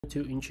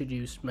to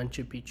introduce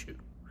Machu Picchu.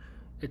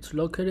 It's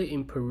located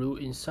in Peru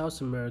in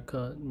South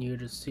America near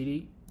the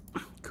city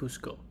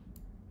Cusco,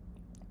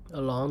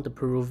 along the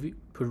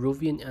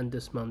Peruvian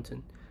Andes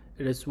Mountain.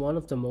 It is one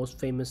of the most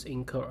famous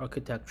Inca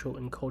architectural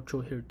and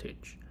cultural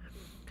heritage.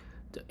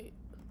 The,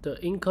 the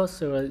Inca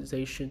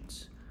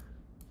civilizations,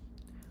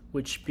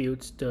 which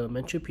built the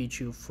Machu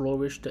Picchu,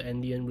 flourished the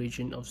Andean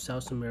region of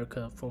South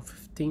America from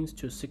 15th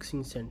to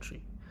 16th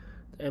century.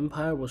 The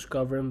empire was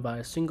governed by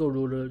a single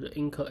ruler, the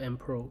Inca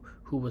emperor,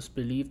 who was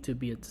believed to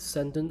be a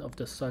descendant of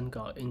the sun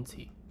god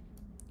Inti.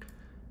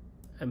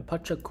 And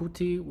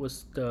Pachacuti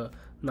was the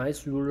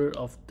ninth ruler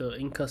of the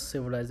Inca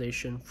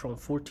civilization from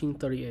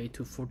 1438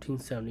 to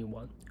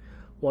 1471.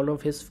 One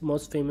of his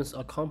most famous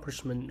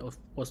accomplishments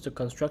was the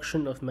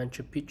construction of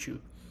Machu Picchu.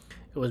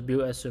 It was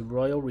built as a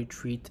royal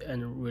retreat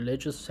and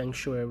religious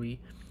sanctuary.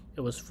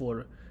 It was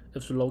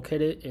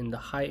located in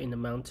the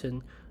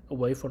mountain,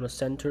 away from the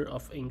center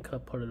of Inca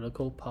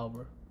political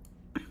power.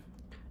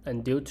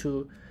 And due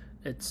to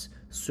its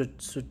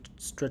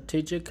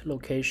strategic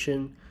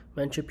location,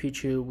 Machu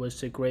Picchu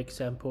was a great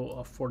example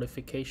of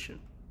fortification,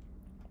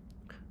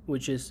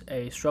 which is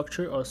a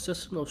structure or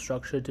system of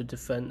structure to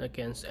defend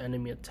against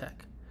enemy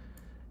attack.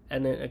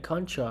 And in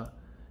Acancha,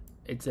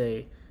 it's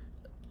a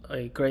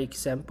great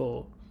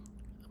example,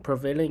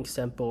 prevailing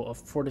example of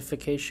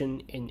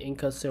fortification in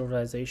Inca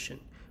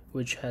civilization,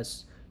 which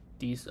has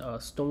these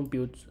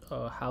stone-built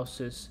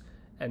houses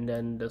and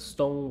then the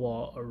stone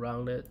wall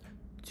around it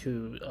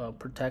to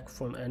protect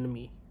from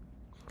enemy.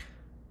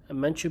 And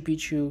Machu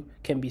Picchu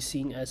can be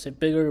seen as a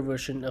bigger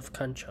version of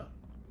Cancha.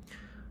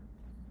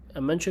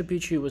 And Machu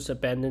Picchu was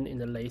abandoned in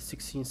the late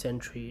 16th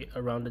century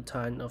around the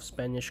time of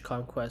Spanish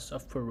conquest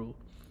of Peru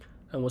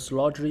and was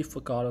largely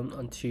forgotten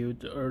until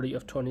the early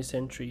of 20th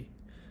century,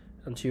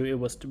 until it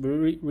was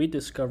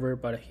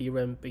rediscovered by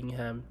Hiram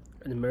Bingham,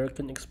 an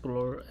American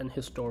explorer and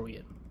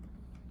historian.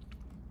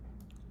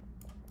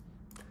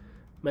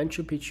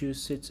 Machu Picchu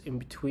sits in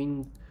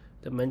between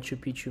the Machu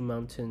Picchu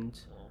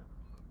Mountains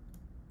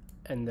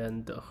and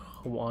then the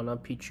Huayna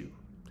Picchu,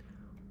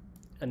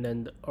 and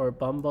then the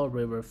Urubamba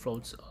River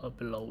flows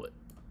below it.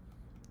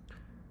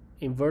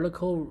 In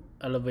vertical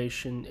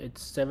elevation,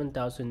 it's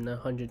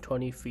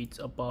 7,920 feet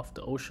above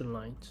the ocean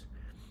lines,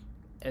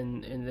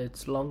 and in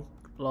its long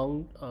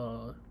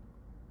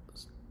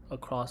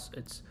across,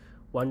 it's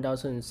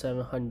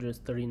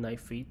 1,739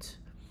 feet,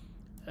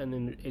 and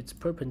in its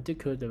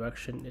perpendicular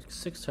direction, it's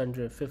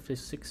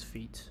 656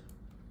 feet.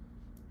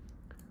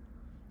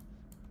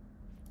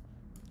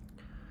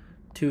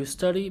 To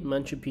study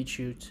Machu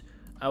Picchu,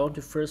 I want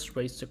to first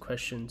raise the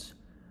questions: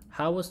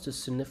 how was the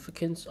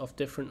significance of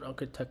different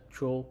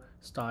architectural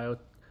styles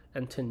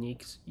and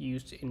techniques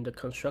used in the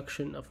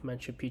construction of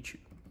Machu Picchu?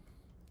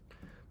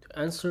 To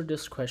answer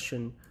this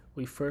question,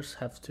 we first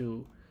have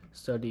to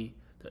study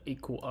the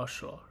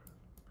equiauxtlar.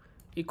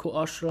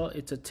 Equiauxtlar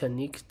is a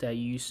technique that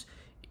used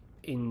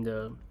in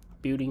the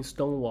building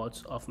stone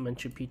walls of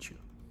Machu Picchu.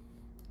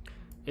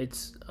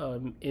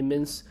 It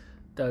means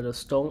that the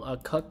stones are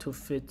cut to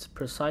fit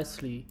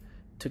precisely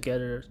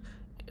together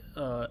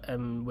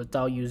and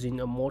without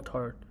using a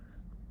mortar.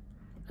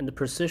 And the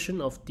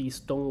precision of these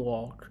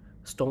stonework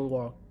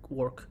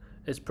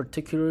is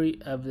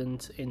particularly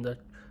evident in the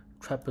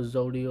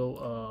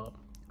trapezoidal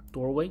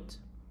doorways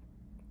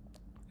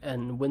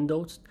and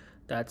windows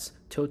that's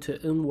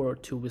tilted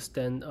inward to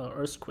withstand an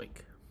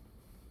earthquake.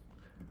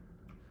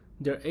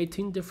 There are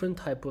 18 different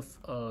types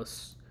of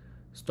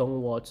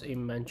stone walls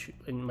in Machu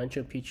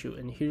Picchu,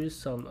 and here is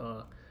some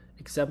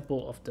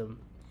example of them.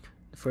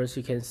 First,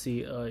 you can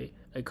see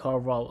a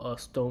carved out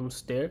stone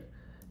stair,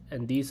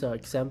 and these are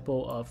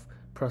example of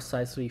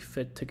precisely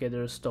fit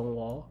together stone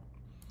wall.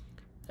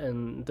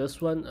 And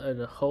this one,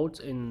 the holes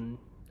in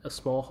a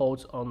small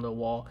holes on the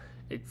wall,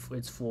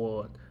 it's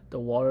for the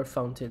water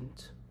fountain.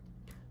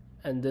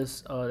 And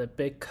this the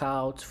big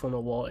cutout from the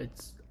wall,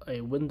 it's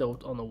a window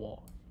on the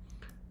wall.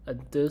 And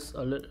this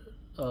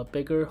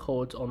bigger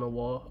holes on the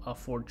wall are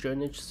for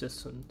drainage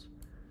systems.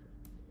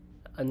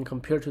 And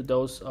compared to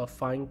those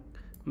fine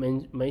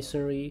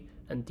masonry,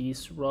 and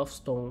these rough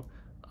stone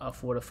are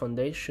for the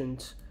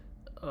foundations,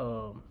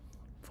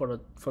 for the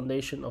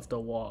foundation of the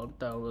wall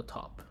down the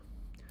top.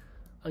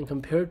 And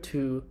compared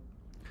to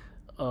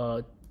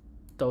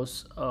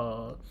those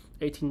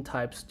 18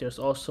 types, there's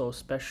also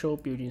special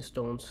building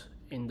stones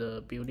in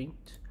the building.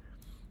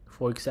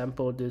 For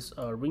example, this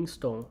ring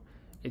stone,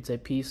 it's a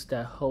piece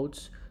that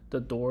holds the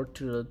door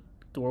to the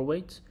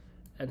doorway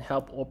and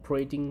help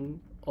operating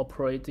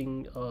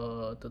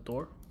the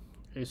door.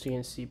 As you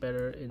can see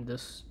better in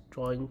this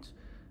drawing,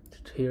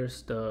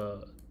 here's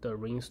the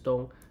ring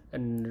stone,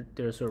 and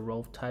there's a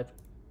rope type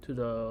to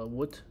the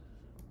wood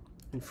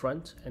in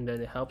front, and then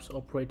it helps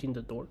operating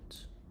the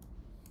doors.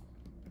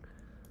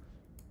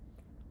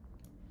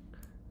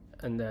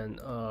 And then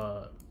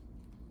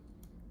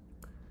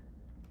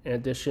in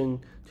addition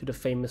to the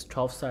famous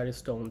 12-sided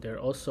stone, there are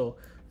also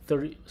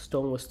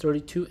stone with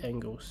 32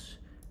 angles,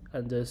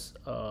 and this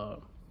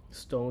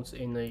stones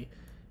in a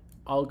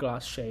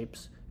hourglass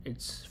shapes.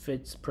 It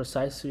fits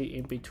precisely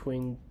in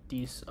between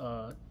these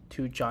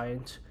two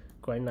giant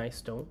granite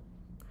stone,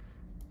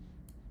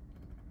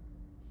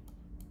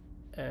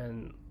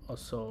 and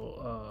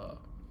also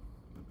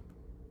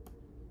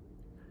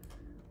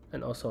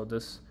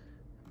this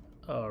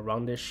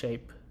rounded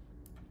shape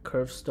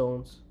curved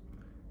stones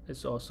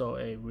is also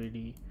a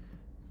really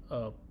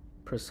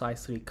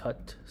precisely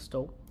cut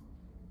stone.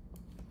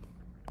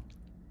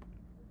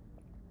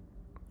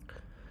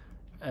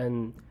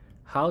 And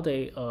how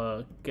they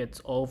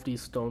get all of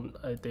these stones,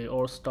 they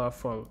all start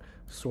from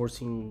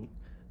sourcing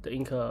the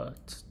Inca.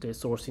 They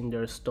sourcing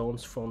their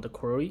stones from the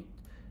quarry,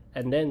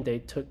 and then they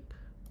took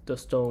the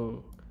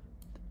stone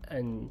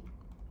and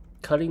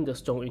cutting the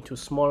stone into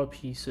smaller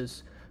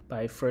pieces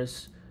by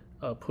first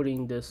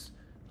putting this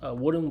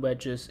wooden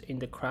wedges in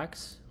the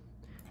cracks,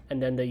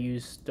 and then they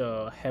use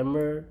the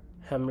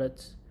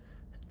hamlets.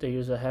 They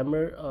use a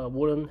hammer,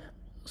 wooden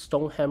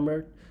stone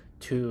hammer,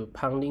 to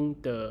pounding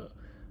the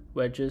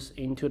wedges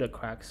into the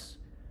cracks,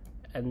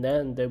 and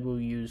then they will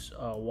use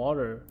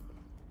water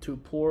to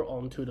pour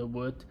onto the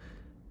wood.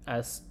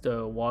 As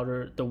the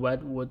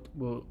wet wood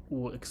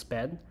will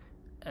expand,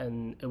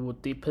 and it will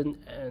deepen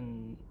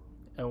and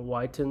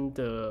whiten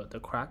the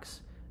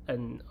cracks,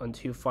 and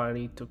until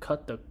finally to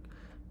cut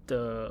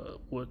the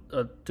wood,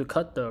 to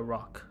cut the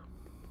rock.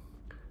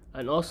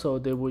 And also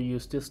they will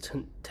use these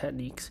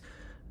techniques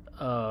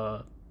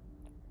by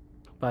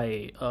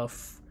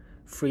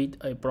freed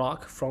a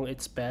block from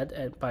its bed,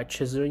 and by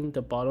chiseling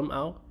the bottom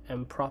out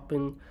and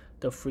propping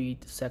the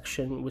freed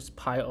section with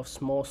pile of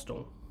small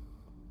stone.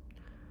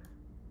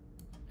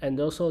 And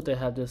also they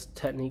have this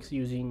techniques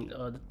using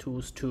the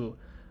tools to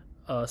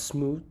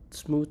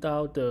smooth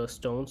out the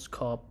stones,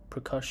 called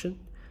percussion.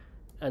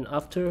 And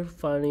after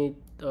finally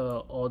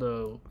all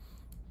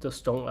the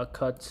stone are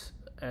cut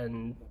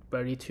and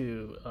ready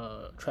to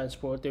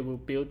transport, they will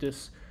build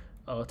this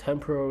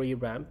temporary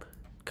ramp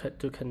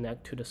to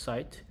connect to the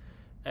site,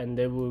 and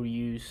they will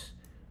use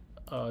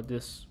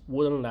this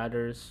wooden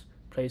ladders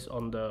placed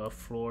on the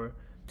floor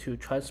to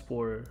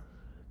transport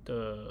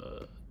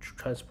the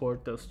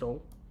stone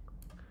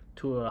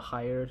to a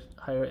higher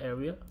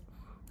area.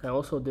 And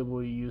also they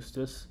will use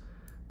this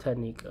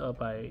technique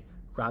by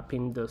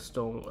wrapping the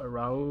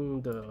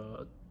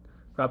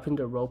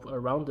rope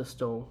around the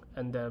stone,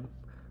 and then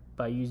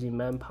by using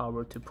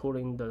manpower to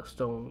pulling the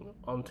stone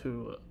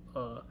onto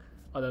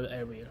other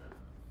area.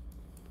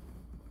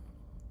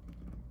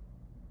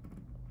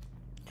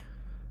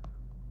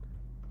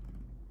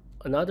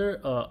 Another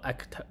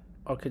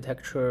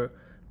architecture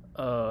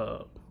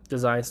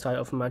design style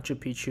of Machu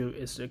Picchu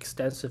is the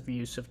extensive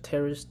use of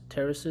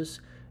terraces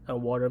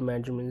and water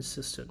management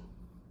system.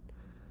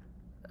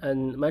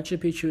 And Machu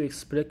Picchu is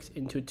split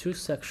into two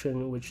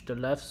sections, which the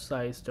left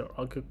side is the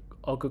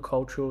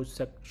agricultural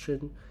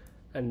section,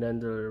 and then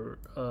the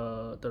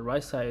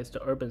right side is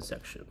the urban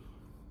section.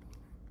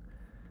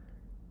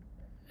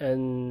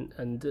 And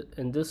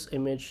in this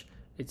image,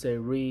 it's a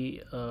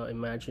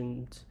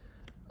reimagined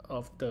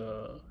of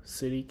the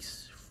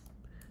cities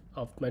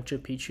of Machu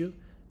Picchu,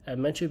 and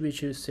Machu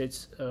Picchu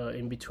sits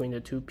in between the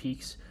two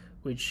peaks,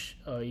 which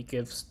it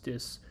gives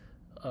this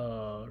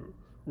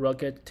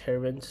rugged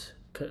terrain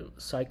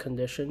side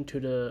condition to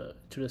the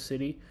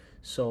city.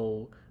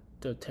 So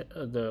the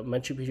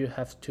Machu Picchu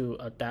have to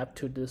adapt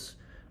to this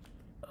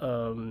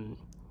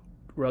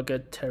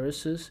rugged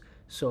terraces.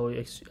 So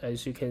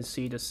as you can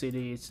see, the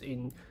city is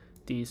in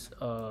these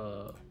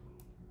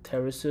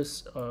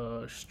terraces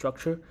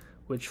structure,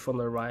 which from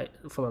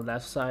the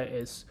left side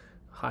is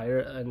higher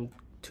and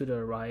to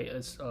the right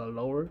is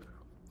lower.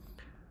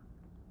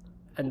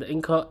 And the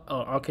Inca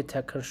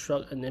architect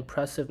construct an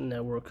impressive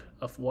network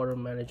of water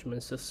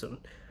management system,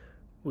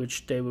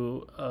 which they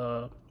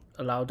will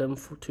allow them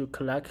to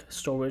collect,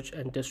 storage,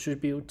 and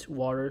distribute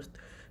water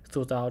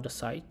throughout the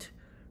site.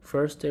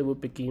 First, they will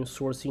begin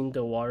sourcing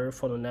the water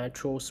from the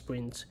natural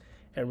springs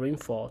and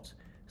rainfalls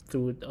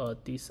through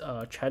this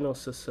channel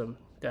system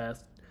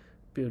that's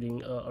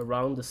building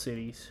around the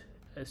cities.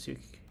 As you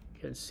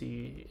can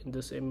see in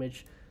this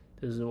image,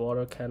 there's a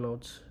water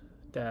canals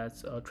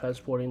that's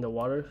transporting the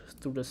water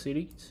through the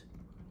cities.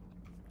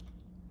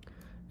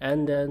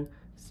 And then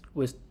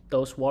with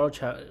those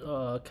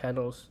water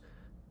canals,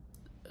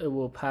 it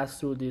will pass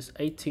through these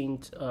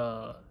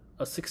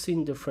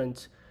 16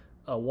 different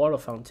water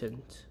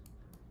fountains.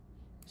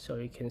 So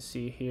you can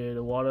see here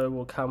the water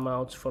will come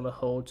out from the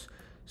holes.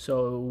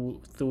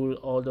 So through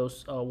all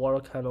those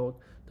water canals,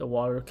 the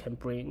water can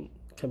bring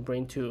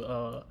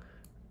to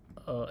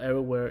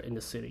everywhere in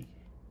the city.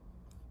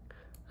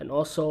 And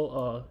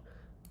also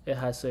it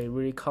has a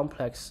really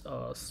complex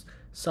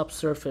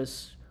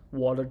subsurface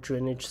water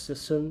drainage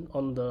system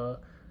on the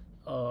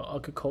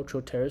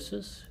agricultural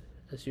terraces.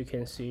 As you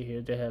can see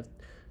here, they have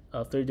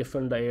 3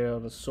 different layers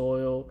on the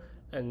soil,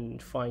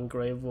 and fine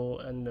gravel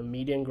and the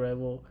medium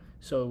gravel.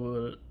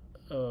 So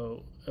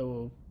it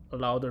will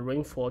allow the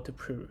rainfall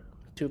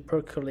to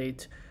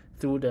percolate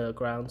through the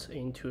ground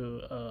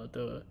into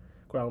the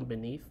ground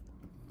beneath.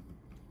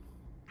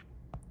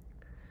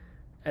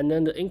 And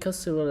then the Inca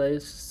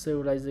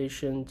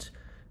civilizations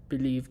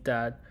believed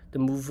that the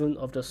movement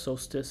of the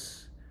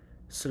solstice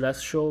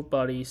celestial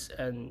bodies,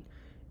 and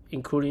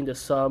including the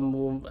sun,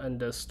 moon, and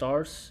the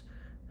stars,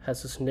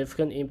 has a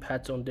significant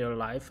impact on their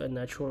life and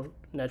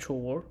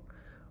natural world.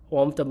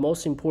 One of the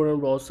most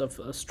important roles of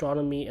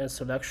astronomy and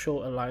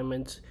celestial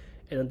alignment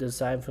in the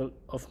design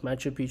of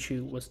Machu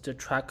Picchu was the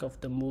track of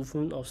the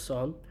movement of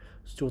sun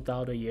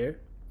throughout the year.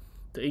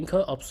 The Inca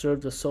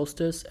observed the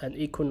solstice and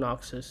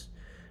equinoxes,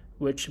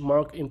 which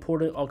mark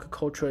important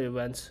agricultural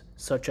events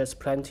such as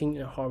planting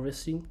and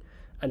harvesting,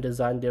 and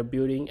designed their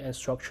building and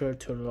structure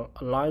to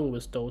align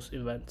with those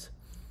events.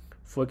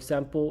 For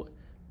example,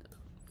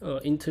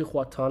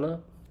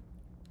 Intihuatana,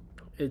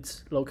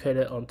 it's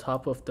located on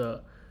top of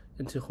the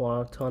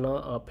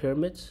Intihuatana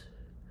pyramids,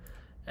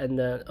 and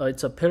then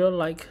it's a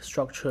pillar-like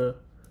structure,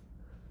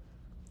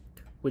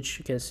 which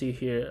you can see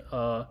here.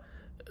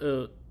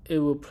 It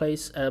will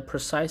place at a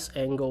precise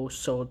angle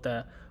so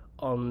that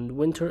on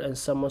winter and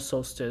summer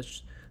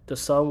solstice, the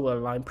sun will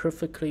align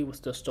perfectly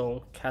with the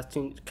stone,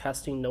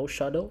 casting no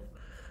shadow.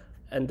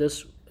 And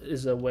this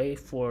is a way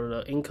for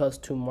the Incas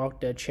to mark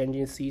their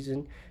changing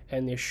season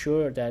and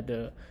ensure that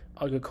the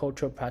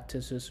agricultural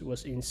practices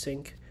was in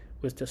sync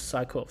with the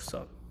cycle of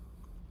sun.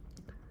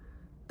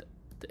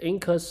 The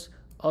Incas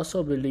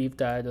also believed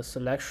that the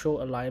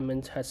celestial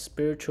alignment has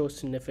spiritual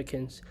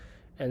significance,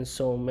 and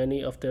so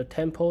many of their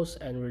temples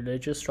and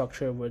religious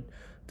structure were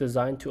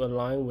designed to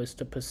align with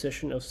the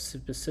position of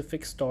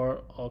specific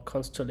star or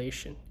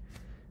constellation.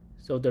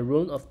 So the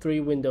rune of three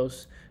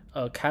windows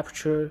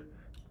capture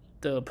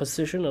the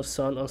position of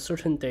sun on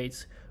certain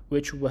dates,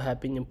 which would have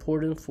been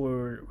important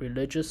for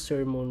religious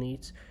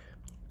ceremonies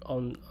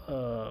on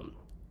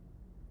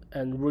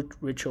and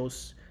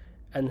rituals.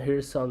 And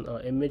here's some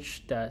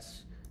image that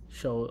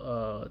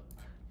show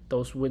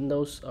those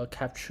windows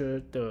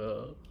capture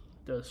the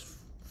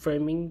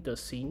framing the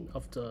scene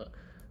of the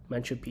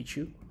Machu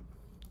Picchu.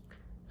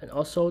 And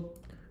also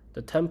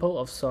the Temple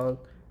of Sun,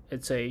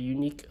 it's a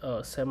unique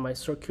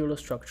semicircular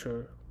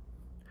structure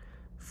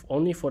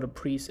only for the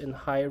priests and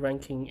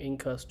high-ranking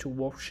Incas to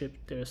worship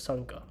their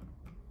sun god.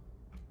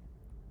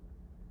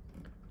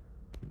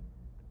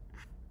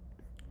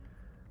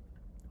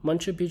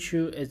 Machu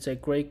Picchu is a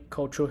great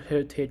cultural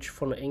heritage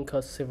from the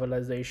Inca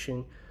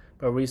civilization,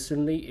 but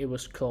recently it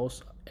was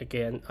closed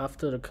again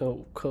after the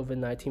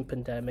COVID-19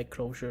 pandemic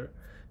closure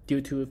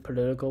due to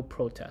political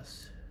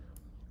protests.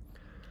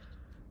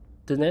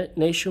 The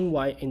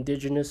nationwide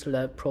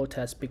indigenous-led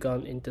protests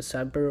began in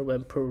December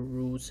when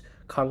Peru's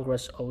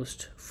Congress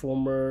ousted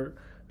former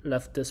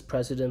leftist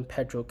President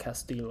Pedro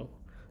Castillo.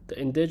 The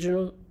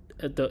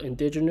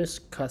indigenous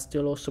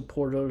Castillo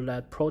supporter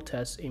led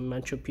protests in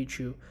Machu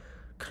Picchu,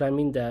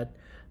 claiming that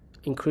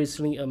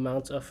increasingly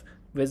amounts of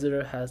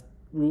visitors has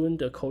ruined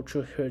the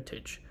cultural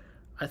heritage.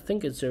 I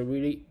think it's a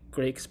really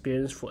great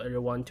experience for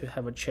everyone to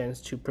have a chance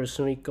to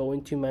personally go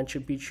into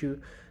Machu Picchu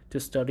to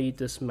study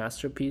this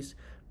masterpiece,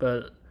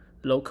 but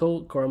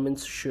local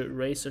governments should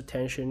raise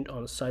attention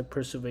on site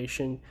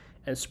preservation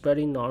and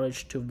spreading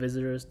knowledge to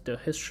visitors the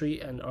history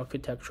and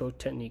architectural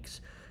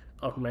techniques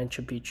of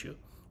Machu Picchu,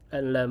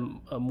 and let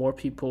more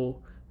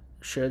people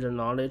share their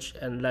knowledge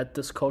and let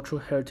this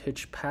cultural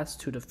heritage pass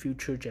to the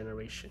future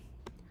generation.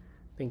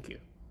 Thank you.